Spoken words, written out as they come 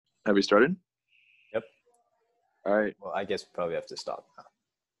Have we started? Yep. All right. Well, I guess we probably have to stop now.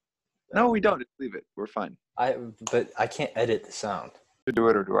 No, we don't. Just leave it. We're fine. But I can't edit the sound. To do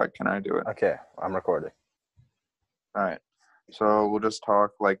it, or do I? Can I do it? Okay, I'm recording. All right. So we'll just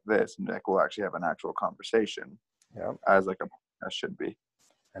talk like this, and Nick will actually have an actual conversation, Yep. as like a podcast should be.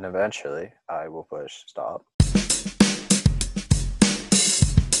 And eventually, I will push stop.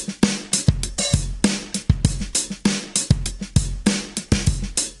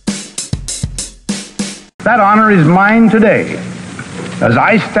 That honor is mine today, as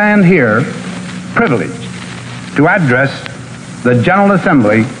I stand here, privileged to address the General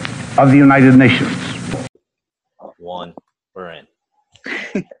Assembly of the United Nations. We're in.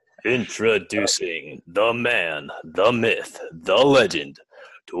 Introducing the man, the myth, the legend,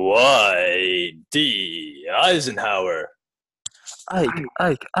 Dwight D. Eisenhower.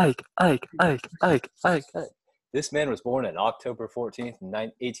 Ike. This man was born on October 14th,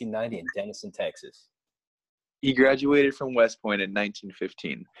 1890 in Denison, Texas. He graduated from West Point in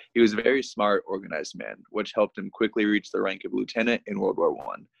 1915. He was a very smart, organized man, which helped him quickly reach the rank of lieutenant in World War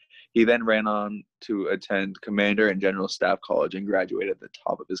I. He then ran on to attend Commander and General Staff College and graduated at the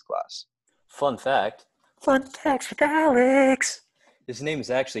top of his class. Fun facts with Alex. His name is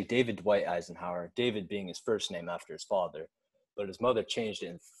actually David Dwight Eisenhower, David being his first name after his father, but his mother changed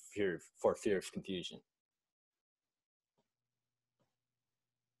it for fear of confusion.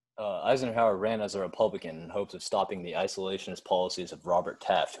 Eisenhower ran as a Republican in hopes of stopping the isolationist policies of Robert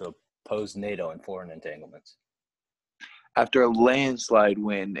Taft, who opposed NATO and foreign entanglements. After a landslide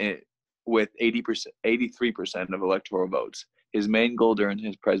win with 83% of electoral votes, his main goal during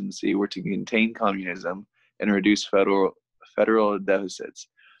his presidency were to contain communism and reduce federal deficits.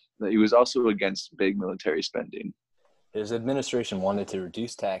 He was also against big military spending. His administration wanted to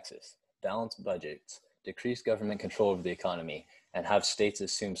reduce taxes, balance budgets, decrease government control over the economy, and have states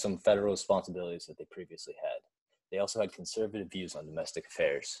assume some federal responsibilities that they previously had. They also had conservative views on domestic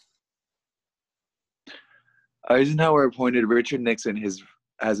affairs. Eisenhower appointed Richard Nixon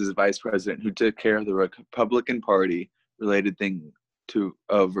as his vice president, who took care of the Republican Party related things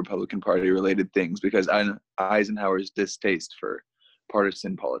because Eisenhower's distaste for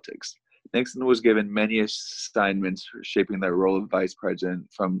partisan politics. Nixon was given many assignments for shaping the role of vice president,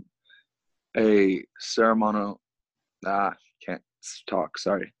 from a ceremonial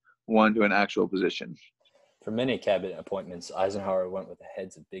one to an actual position. For many cabinet appointments, Eisenhower went with the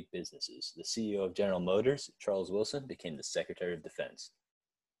heads of big businesses. The CEO of General Motors, Charles Wilson, became the Secretary of Defense.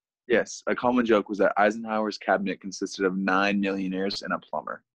 Yes, a common joke was that Eisenhower's cabinet consisted of 9 millionaires and a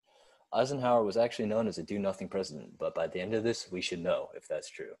plumber. Eisenhower was actually known as a do-nothing president, but by the end of this, we should know if that's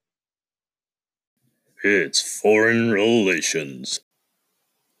true. It's foreign relations.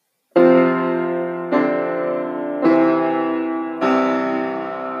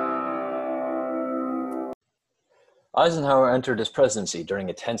 Eisenhower entered his presidency during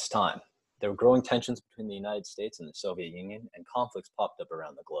a tense time. There were growing tensions between the United States and the Soviet Union, and conflicts popped up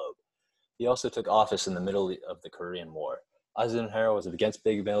around the globe. He also took office in the middle of the Korean War. Eisenhower was against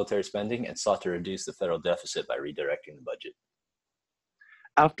big military spending and sought to reduce the federal deficit by redirecting the budget.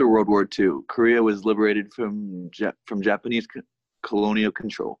 After World War II, Korea was liberated from Japanese colonial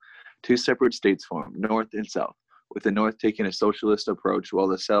control. Two separate states formed, North and South, with the North taking a socialist approach while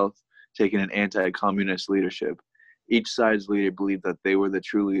the South taking an anti-communist leadership. Each side's leader believed that they were the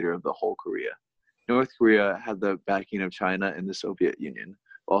true leader of the whole Korea. North Korea had the backing of China and the Soviet Union,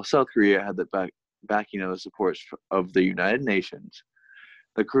 while South Korea had the backing of the support of the United Nations.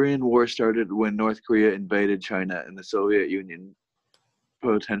 The Korean War started when North Korea invaded China and the Soviet Union,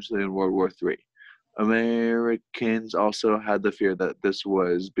 potentially in World War III. Americans also had the fear that this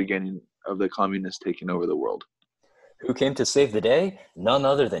was beginning of the communists taking over the world. Who came to save the day? None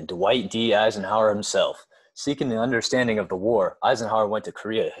other than Dwight D. Eisenhower himself. Seeking the understanding of the war, Eisenhower went to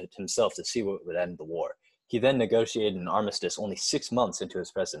Korea himself to see what would end the war. He then negotiated an armistice only 6 months into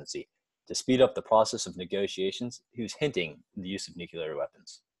his presidency. To speed up the process of negotiations, he was hinting the use of nuclear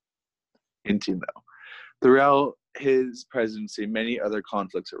weapons. Throughout his presidency, many other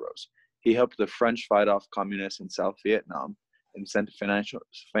conflicts arose. He helped the French fight off communists in South Vietnam and sent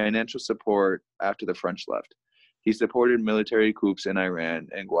financial support after the French left. He supported military coups in Iran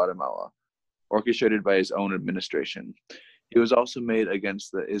and Guatemala, orchestrated by his own administration. He was also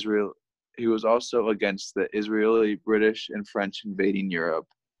against the Israeli, British, and French invading Europe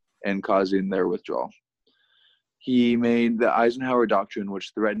and causing their withdrawal. He made the Eisenhower Doctrine,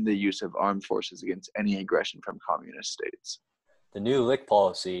 which threatened the use of armed forces against any aggression from communist states. The new Lick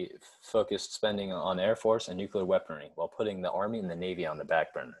policy focused spending on Air Force and nuclear weaponry, while putting the Army and the Navy on the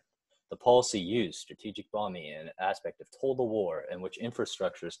back burner. The policy used strategic bombing, an aspect of total war in which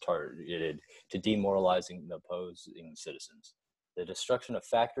infrastructure is targeted to demoralizing the opposing citizens. The destruction of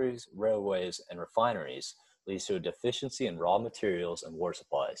factories, railways, and refineries leads to a deficiency in raw materials and war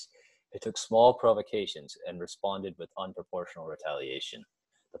supplies. It took small provocations and responded with unproportional retaliation.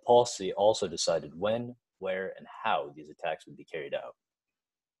 The policy also decided when, where, and how these attacks would be carried out.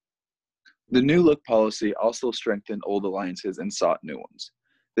 The New Look policy also strengthened old alliances and sought new ones.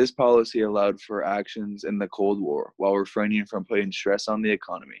 This policy allowed for actions in the Cold War while refraining from putting stress on the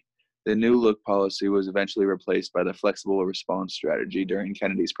economy. The New Look policy was eventually replaced by the flexible response strategy during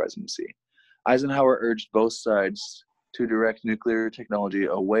Kennedy's presidency. Eisenhower urged both sides to direct nuclear technology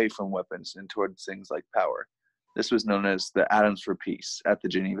away from weapons and towards things like power. This was known as the Atoms for Peace at the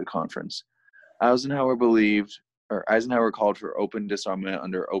Geneva Conference. Eisenhower called for open disarmament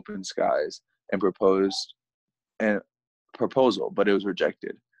under open skies and proposed a proposal, but it was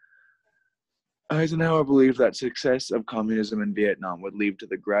rejected. Eisenhower believed that success of communism in Vietnam would lead to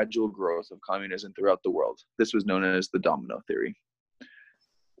the gradual growth of communism throughout the world. This was known as the domino theory.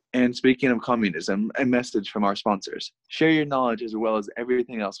 And speaking of communism, a message from our sponsors. Share your knowledge as well as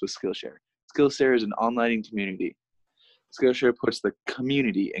everything else with Skillshare. Skillshare is an online community. Skillshare puts the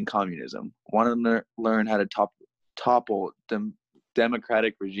community in communism. Want to learn how to topple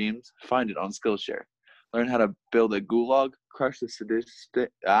democratic regimes? Find it on Skillshare. Learn how to build a gulag, crush the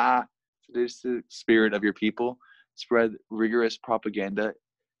sadistic spirit of your people, spread rigorous propaganda,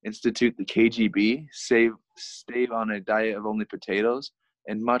 institute the KGB, stave on a diet of only potatoes,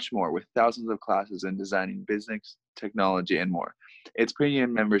 and much more, with thousands of classes in designing, business, technology, and more. Its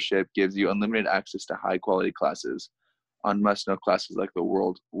premium membership gives you unlimited access to high-quality classes on must-know classes like the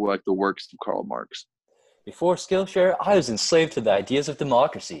works of Karl Marx. Before Skillshare, I was enslaved to the ideas of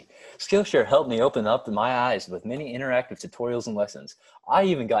democracy. Skillshare helped me open up my eyes with many interactive tutorials and lessons. I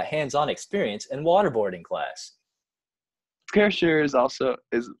even got hands-on experience in waterboarding class. Skillshare is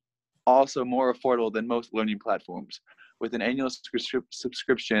also more affordable than most learning platforms, with an annual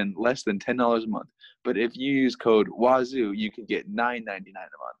subscription less than $10 a month. But if you use code WAZOO, you can get $9.99 a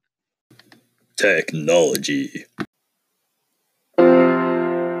month. Technology.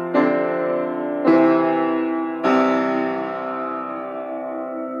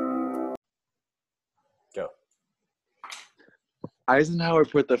 Go. Eisenhower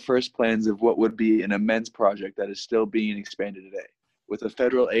put the first plans of what would be an immense project that is still being expanded today, with the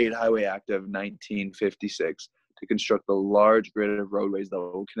Federal Aid Highway Act of 1956 to construct a large grid of roadways that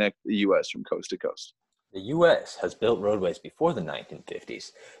will connect the U.S. from coast to coast. The U.S. has built roadways before the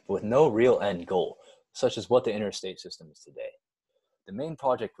 1950s, but with no real end goal, such as what the interstate system is today. The main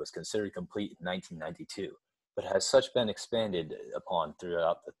project was considered complete in 1992, but has such been expanded upon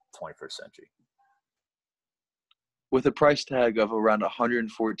throughout the 21st century. With a price tag of around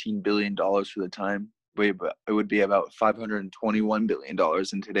 $114 billion for the time, it would be about $521 billion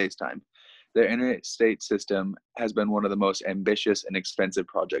in today's time. The interstate system has been one of the most ambitious and expensive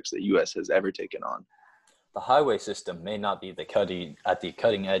projects the U.S. has ever taken on. The highway system may not be at the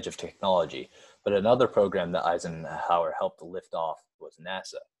cutting edge of technology, but another program that Eisenhower helped to lift off was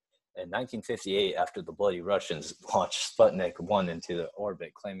NASA. In 1958, after the bloody Russians launched Sputnik 1 into the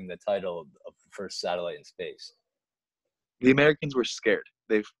orbit, claiming the title of the first satellite in space. The Americans were scared.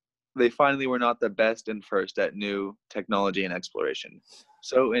 They finally were not the best and first at new technology and exploration.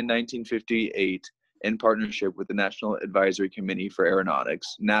 So in 1958, in partnership with the National Advisory Committee for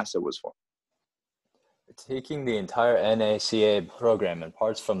Aeronautics, NASA was formed. Taking the entire NACA program and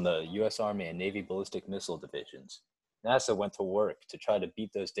parts from the U.S. Army and Navy ballistic missile divisions, NASA went to work to try to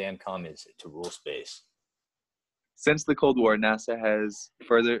beat those damn communists to rule space. Since the Cold War has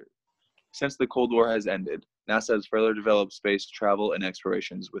ended, NASA has further developed space travel and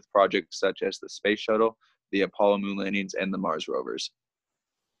explorations with projects such as the Space Shuttle, the Apollo moon landings, and the Mars rovers.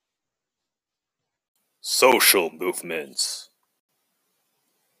 Social movements.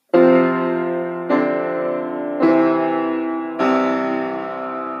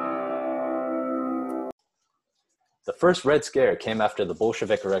 The first Red Scare came after the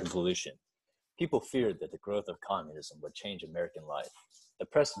Bolshevik Revolution. People feared that the growth of communism would change American life. The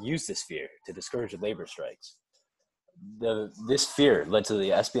press used this fear to discourage labor strikes. This fear led to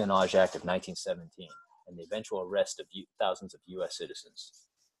the Espionage Act of 1917 and the eventual arrest of thousands of U.S. citizens.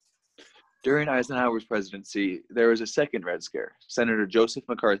 During Eisenhower's presidency, there was a second Red Scare. Senator Joseph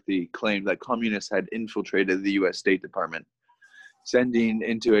McCarthy claimed that communists had infiltrated the U.S. State Department, sending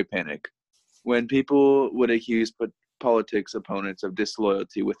into a panic. When people would accuse politics opponents of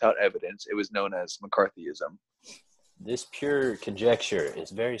disloyalty without evidence, it was known as McCarthyism. This pure conjecture is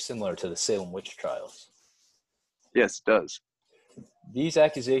very similar to the Salem witch trials. Yes, it does. These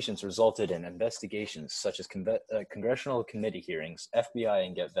accusations resulted in investigations such as congressional committee hearings, FBI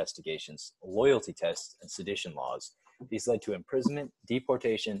investigations, loyalty tests, and sedition laws. These led to imprisonment,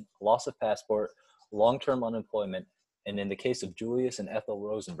 deportation, loss of passport, long-term unemployment, and in the case of Julius and Ethel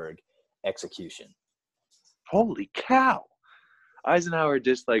Rosenberg, execution. Holy cow! Eisenhower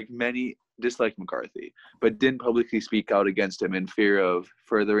disliked McCarthy, but didn't publicly speak out against him in fear of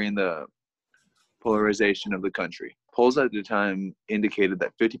furthering the polarization of the country. Polls at the time indicated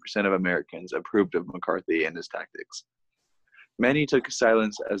that 50% of Americans approved of McCarthy and his tactics. Many took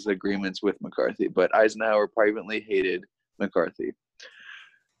silence as agreements with McCarthy, but Eisenhower privately hated McCarthy.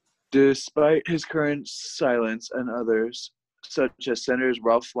 Despite his current silence, and others, such as Senators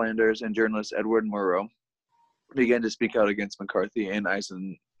Ralph Flanders and journalist Edward Murrow, began to speak out against McCarthy, and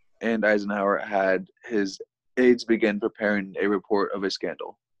Eisenhower had his aides begin preparing a report of a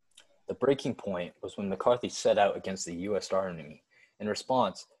scandal. The breaking point was when McCarthy set out against the U.S. Army. In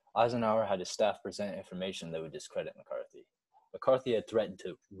response, Eisenhower had his staff present information that would discredit McCarthy. McCarthy had threatened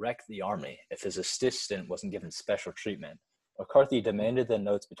to wreck the Army if his assistant wasn't given special treatment. McCarthy demanded the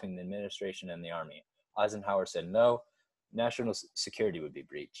notes between the administration and the Army. Eisenhower said no, national security would be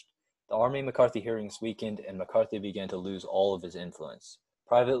breached. The Army-McCarthy hearings weakened, and McCarthy began to lose all of his influence.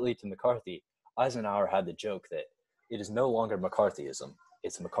 Privately to McCarthy, Eisenhower had the joke that it is no longer McCarthyism,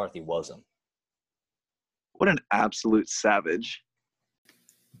 it's McCarthyism. What an absolute savage.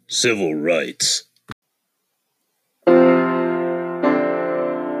 Civil rights.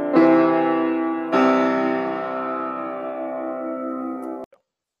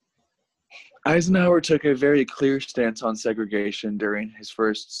 Eisenhower took a very clear stance on segregation during his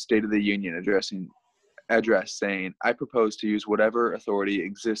first State of the Union address, saying, "I propose to use whatever authority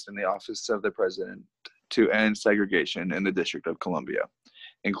exists in the office of the president to end segregation in the District of Columbia,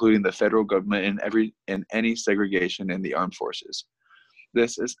 including the federal government and any segregation in the armed forces."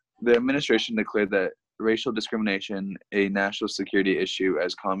 The administration declared that racial discrimination a national security issue,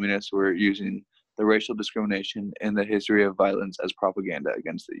 as communists were using the racial discrimination in the history of violence as propaganda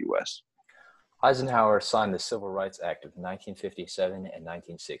against the U.S. Eisenhower signed the Civil Rights Act of 1957 and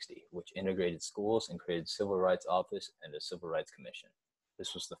 1960, which integrated schools and created Civil Rights Office and a Civil Rights Commission.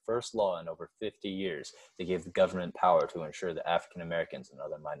 This was the first law in over 50 years that gave the government power to ensure that African Americans and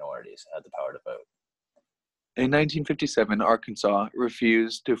other minorities had the power to vote. In 1957, Arkansas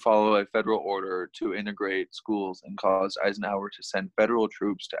refused to follow a federal order to integrate schools and caused Eisenhower to send federal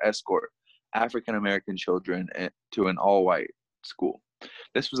troops to escort African American children to an all-white school.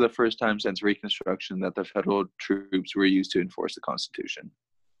 This was the first time since Reconstruction that the federal troops were used to enforce the Constitution.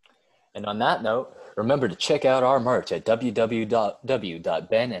 And on that note, remember to check out our merch at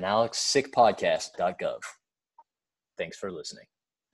www.benandalexsickpodcast.gov. Thanks for listening.